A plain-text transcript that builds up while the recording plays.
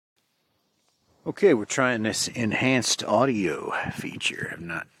Okay, we're trying this enhanced audio feature. I've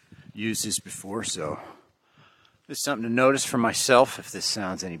not used this before, so this is something to notice for myself. If this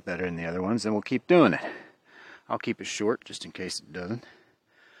sounds any better than the other ones, then we'll keep doing it. I'll keep it short just in case it doesn't.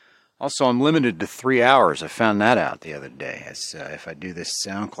 Also, I'm limited to 3 hours. I found that out the other day. If I do this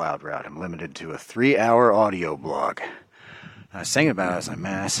SoundCloud route, I'm limited to a 3-hour audio blog. I was thinking about it, I was like,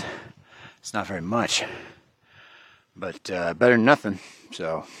 man, it's not very much. But better than nothing,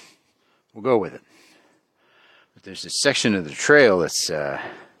 so we'll go with it. But there's this section of the trail that's, I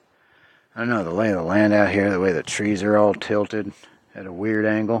don't know, the lay of the land out here, the way the trees are all tilted at a weird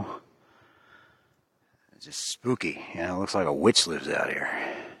angle. It's just spooky. You know, it looks like a witch lives out here.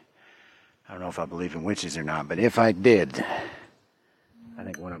 I don't know if I believe in witches or not, but if I did, I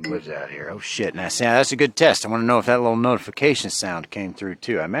think one of them lives out here. Oh shit, now see, that's a good test. I want to know if that little notification sound came through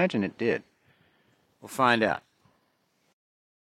too. I imagine it did. We'll find out.